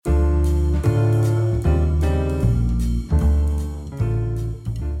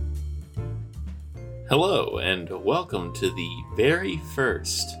Hello, and welcome to the very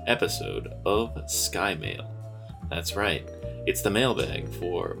first episode of Sky Mail. That's right, it's the mailbag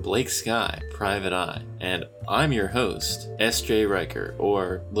for Blake Sky, Private Eye, and I'm your host, S.J. Riker,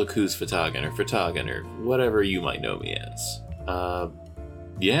 or Look Who's Photogen, or Photogen, or whatever you might know me as.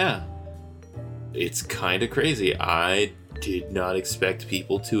 Yeah, it's kinda crazy. I did not expect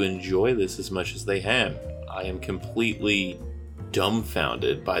people to enjoy this as much as they have. I am completely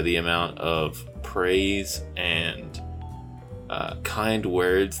dumbfounded by the amount of praise and kind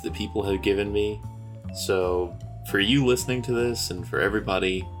words that people have given me. So for you listening to this and for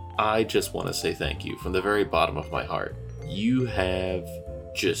everybody, I just want to say thank you from the very bottom of my heart. You have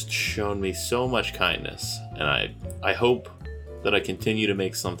just shown me so much kindness, and I hope that I continue to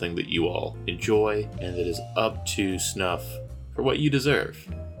make something that you all enjoy and that is up to snuff for what you deserve.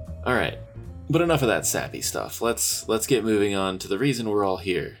 Alright, but enough of that sappy stuff. Let's get moving on to the reason we're all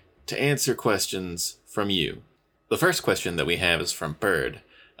here, to answer questions from you. The first question that we have is from Bird.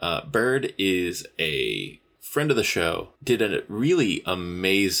 Bird is a friend of the show, did a really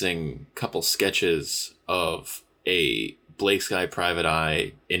amazing couple sketches of a Blake Sky Private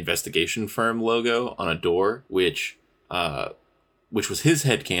Eye investigation firm logo on a door, which was his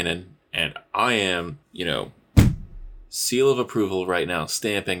headcanon, and I am, seal of approval right now,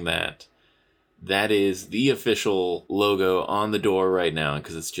 stamping that. That is the official logo on the door right now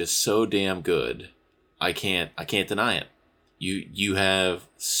because it's just so damn good. I can't deny it. You have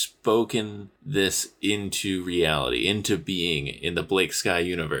spoken this into reality, into being in the Blake Sky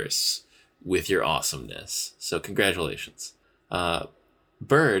universe with your awesomeness. So congratulations.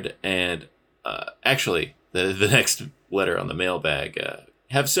 Bird and actually the next letter on the mailbag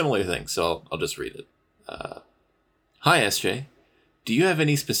have similar things, so I'll just read it. Hi SJ. Do you have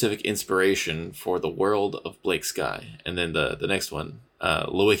any specific inspiration for the world of Blake Sky? And then the next one,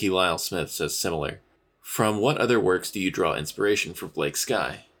 Lewicki Lyle Smith says similar. From what other works do you draw inspiration for Blake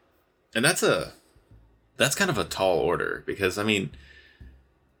Sky? And that's kind of a tall order because,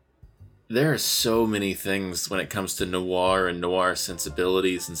 there are so many things when it comes to noir and noir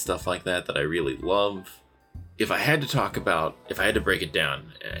sensibilities and stuff like that I really love. If I had to break it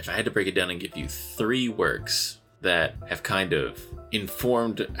down and give you three works that have kind of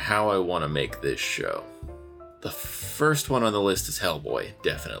informed how I want to make this show. The first one on the list is Hellboy,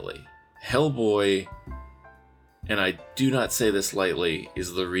 definitely. Hellboy, and I do not say this lightly,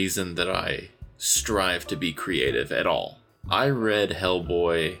 is the reason that I strive to be creative at all. I read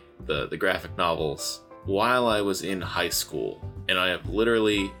Hellboy, the graphic novels, while I was in high school, and I have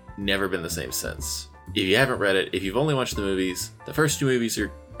literally never been the same since. If you haven't read it, if you've only watched the movies, the first two movies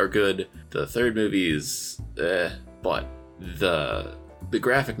are good. The third movie is but the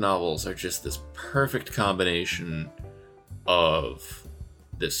graphic novels are just this perfect combination of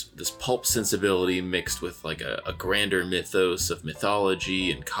this pulp sensibility mixed with like a grander mythos of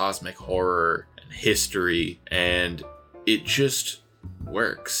mythology and cosmic horror and history, and it just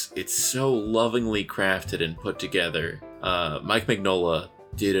works. It's so lovingly crafted and put together. Mike Mignola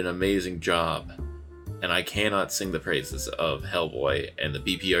did an amazing job. And I cannot sing the praises of Hellboy and the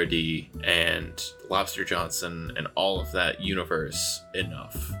BPRD and Lobster Johnson and all of that universe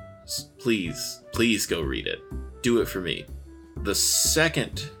enough. Please go read it. Do it for me. The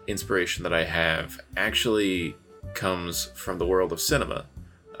second inspiration that I have actually comes from the world of cinema.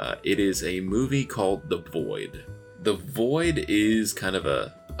 It is a movie called The Void. The Void is kind of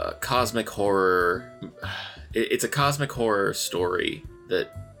a cosmic horror. It's a cosmic horror story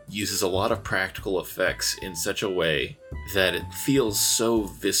that uses a lot of practical effects in such a way that it feels so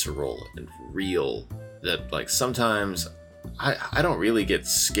visceral and real that, like, sometimes I don't really get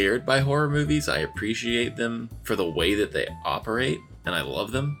scared by horror movies. I appreciate them for the way that they operate, and I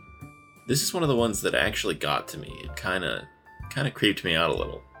love them. This is one of the ones that actually got to me. It kind of creeped me out a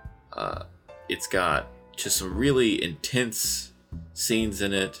little. It's got just some really intense scenes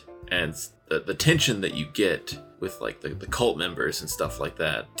in it, and the tension that you get with like the cult members and stuff like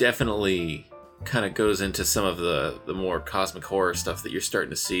that definitely kind of goes into some of the more cosmic horror stuff that you're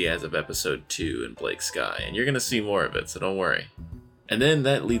starting to see as of episode 2 in Blake Sky, and you're going to see more of it, so don't worry. And then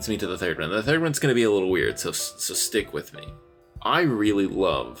that leads me to the third one. The third one's going to be a little weird, so stick with me. I really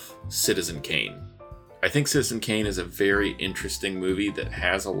love Citizen Kane. I think Citizen Kane is a very interesting movie that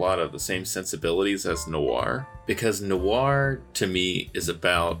has a lot of the same sensibilities as noir, because noir to me is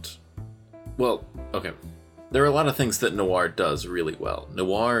about, well, okay. There are a lot of things that noir does really well.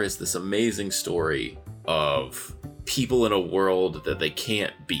 Noir is this amazing story of people in a world that they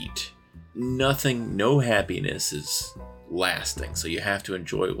can't beat. No happiness is lasting, so you have to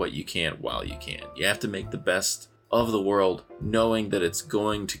enjoy what you can while you can. You have to make the best of the world, knowing that it's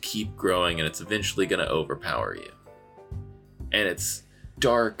going to keep growing and it's eventually going to overpower you. And it's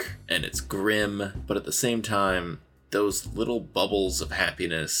dark and it's grim, but at the same time, those little bubbles of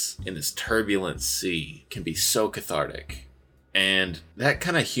happiness in this turbulent sea can be so cathartic. And that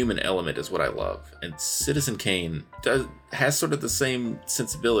kind of human element is what I love. And Citizen Kane has sort of the same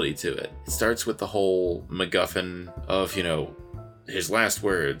sensibility to it. It starts with the whole MacGuffin of, his last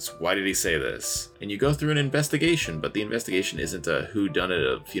words. Why did he say this? And you go through an investigation, but the investigation isn't a whodunit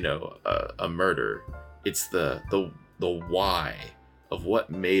of, a murder. It's the why of what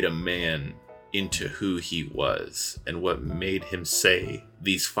made a man into who he was and what made him say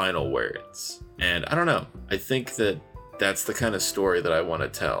these final words. And I don't know. I think that's the kind of story that I want to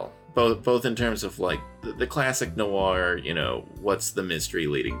tell. Both in terms of like the classic noir, what's the mystery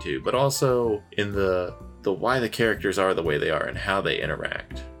leading to, but also in the why the characters are the way they are and how they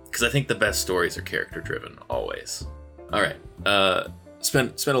interact. Because I think the best stories are character driven, always. All right,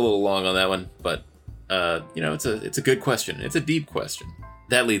 spent a little long on that one, but it's a good question. It's a deep question.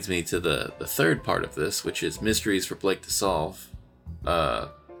 That leads me to the third part of this, which is mysteries for Blake to solve.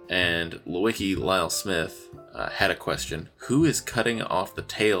 And Lewicki Lyle Smith had a question. Who is cutting off the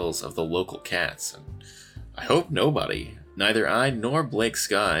tails of the local cats? And I hope nobody. Neither I nor Blake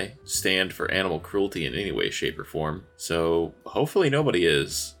Sky stand for animal cruelty in any way, shape, or form. So hopefully nobody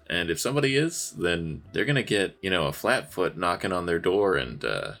is. And if somebody is, then they're going to get, a flatfoot knocking on their door and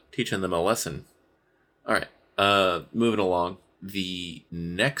teaching them a lesson. All right, moving along. The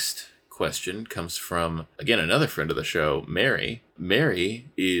next question comes from, again, another friend of the show, Mary.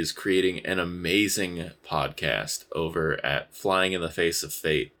 Mary is creating an amazing podcast over at Flying in the Face of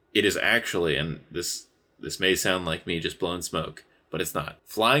Fate. It is actually, and this may sound like me just blowing smoke, but it's not.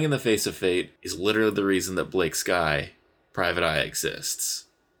 Flying in the Face of Fate is literally the reason that Blake Sky Private Eye exists.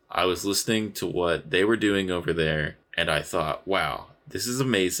 I was listening to what they were doing over there, and I thought, wow, this is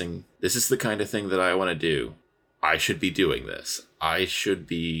amazing. This is the kind of thing that I want to do. I should be doing this. I should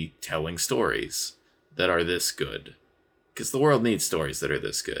be telling stories that are this good. Because the world needs stories that are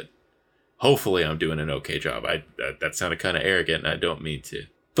this good. Hopefully I'm doing an okay job. That sounded kind of arrogant, and I don't mean to.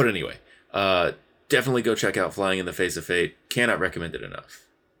 But anyway, definitely go check out Flying in the Face of Fate. Cannot recommend it enough.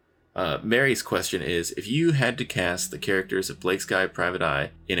 Mary's question is, if you had to cast the characters of Blake Sky Private Eye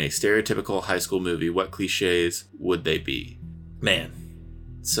in a stereotypical high school movie, what cliches would they be? Man.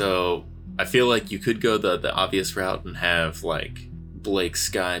 So I feel like you could go the obvious route and have like Blake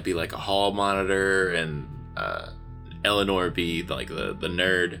Sky be like a hall monitor and Eleanor be like the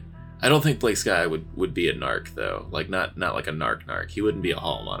nerd. I don't think Blake Sky would be a narc though. Like not like a narc. He wouldn't be a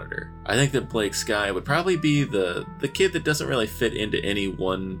hall monitor. I think that Blake Sky would probably be the kid that doesn't really fit into any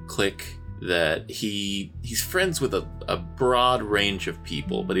one clique, that he's friends with a broad range of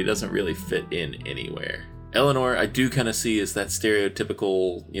people, but he doesn't really fit in anywhere. Eleanor, I do kind of see as that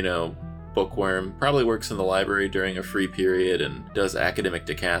stereotypical, bookworm, probably works in the library during a free period and does academic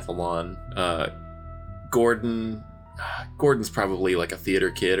decathlon. Gordon's probably like a theater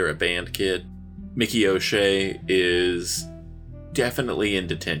kid or a band kid. Mickey O'Shea is definitely in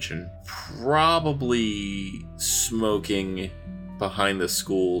detention, probably smoking behind the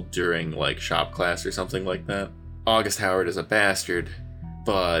school during like shop class or something like that. August Howard is a bastard,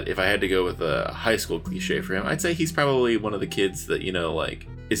 but if I had to go with a high school cliche for him, I'd say he's probably one of the kids that,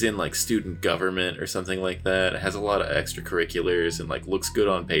 is in like student government or something like that, has a lot of extracurriculars and like looks good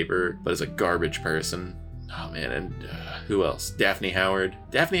on paper, but is a garbage person. Oh man, and who else? Daphne Howard.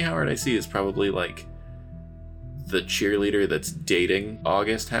 Daphne Howard I see is probably like the cheerleader that's dating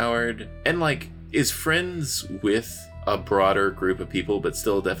August Howard and like is friends with a broader group of people, but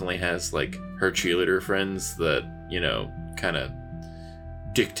still definitely has like her cheerleader friends that, kind of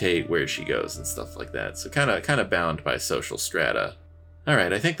dictate where she goes and stuff like that. So kind of bound by social strata. All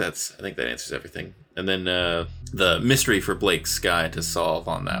right, I think that answers everything. And then the mystery for Blake Sky to solve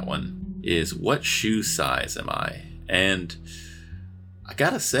on that one is, what shoe size am I? And I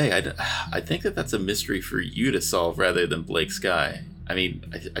gotta say, I think that's a mystery for you to solve rather than Blake Sky. I mean,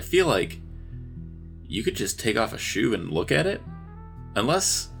 I feel like you could just take off a shoe and look at it,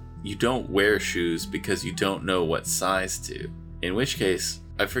 unless you don't wear shoes because you don't know what size to. In which case,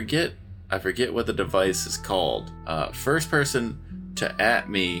 I forget what the device is called. First person to @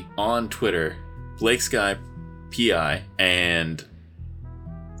 me on Twitter, Blake Sky PI, and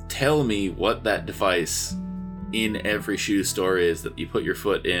tell me what that device in every shoe store is that you put your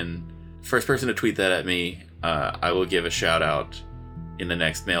foot in. First person to tweet that at me, I will give a shout out in the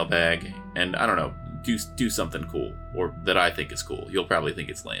next mailbag. And I don't know, do something cool, or that I think is cool. You'll probably think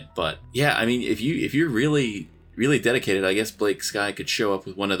it's lame, but yeah, I mean, if you're really dedicated, I guess Blake Sky could show up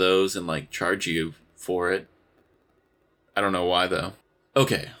with one of those and like charge you for it. I don't know why, though.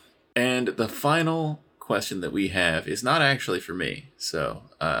 Okay, and the final question that we have is not actually for me, so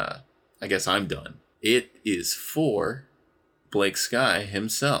I guess I'm done. It is for Blake Sky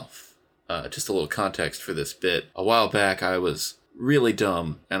himself. Just a little context for this bit. A while back, I was really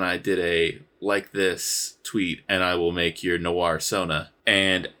dumb, and I did a like this tweet, and I will make your Noir Sona.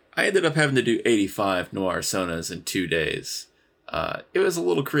 And I ended up having to do 85 Noir Sonas in 2 days. It was a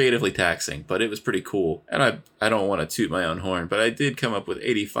little creatively taxing, but it was pretty cool. And I don't want to toot my own horn, but I did come up with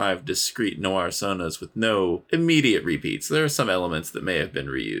 85 discrete Noir Sonas with no immediate repeats. There are some elements that may have been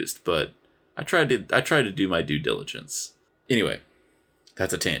reused, but I tried to do my due diligence. Anyway,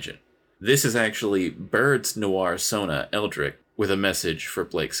 that's a tangent. This is actually Bird's Noir Sona Eldrick with a message for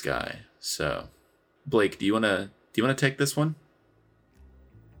Blake Sky. So, Blake, do you wanna take this one?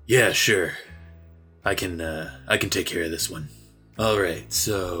 Yeah, sure. I can take care of this one. Alright,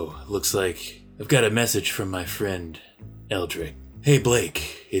 so looks like I've got a message from my friend Eldrick. Hey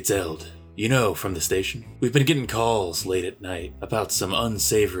Blake, it's Eld. You know, from the station. We've been getting calls late at night about some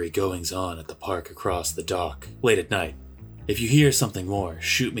unsavory goings on at the park across the dock. Late at night. If you hear something more,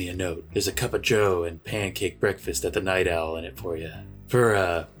 shoot me a note. There's a cup of joe and pancake breakfast at the Night Owl in it for you.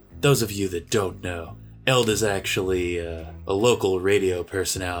 For those of you that don't know, Eld is actually a local radio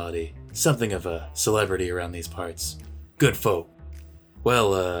personality. Something of a celebrity around these parts. Good folk.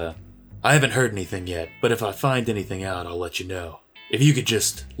 Well, I haven't heard anything yet, but if I find anything out, I'll let you know. If you could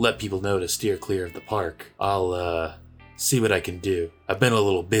just let people know to steer clear of the park, I'll see what I can do. I've been a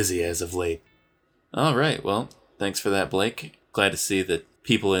little busy as of late. All right, well, thanks for that, Blake. Glad to see that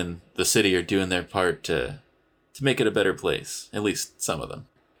people in the city are doing their part to make it a better place, at least some of them.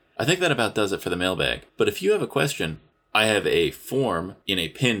 I think that about does it for the mailbag, but if you have a question, I have a form in a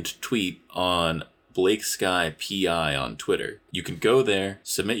pinned tweet on Blake Sky PI on Twitter. You can go there,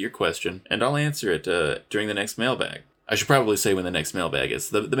 submit your question, and I'll answer it during the next mailbag. I should probably say when the next mailbag is.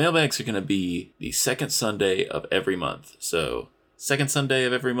 The mailbags are going to be the second Sunday of every month. So, second Sunday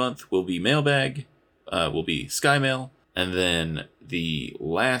of every month will be mailbag, will be Sky Mail, and then the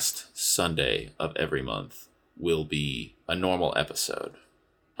last Sunday of every month will be a normal episode.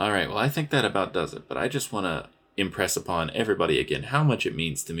 Alright, well I think that about does it, but I just want to impress upon everybody again how much it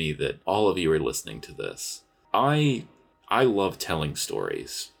means to me that all of you are listening to this. I love telling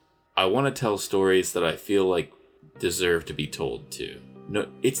stories. I want to tell stories that I feel like deserve to be told too. No,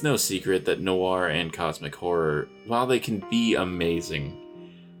 it's no secret that noir and cosmic horror, while they can be amazing,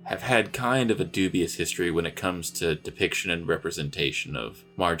 have had kind of a dubious history when it comes to depiction and representation of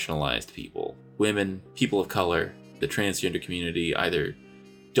marginalized people. Women, people of color, the transgender community either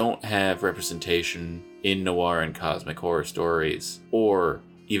don't have representation in noir and cosmic horror stories, or,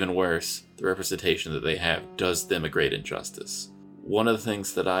 even worse, the representation that they have does them a great injustice. One of the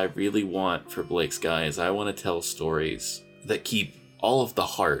things that I really want for Blake Sky is I want to tell stories that keep all of the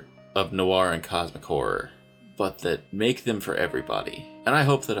heart of noir and cosmic horror, but that make them for everybody. And I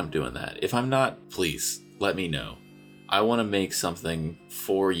hope that I'm doing that. If I'm not, please, let me know. I want to make something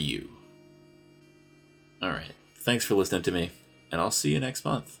for you. Alright, thanks for listening to me, and I'll see you next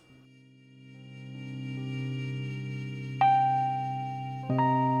month.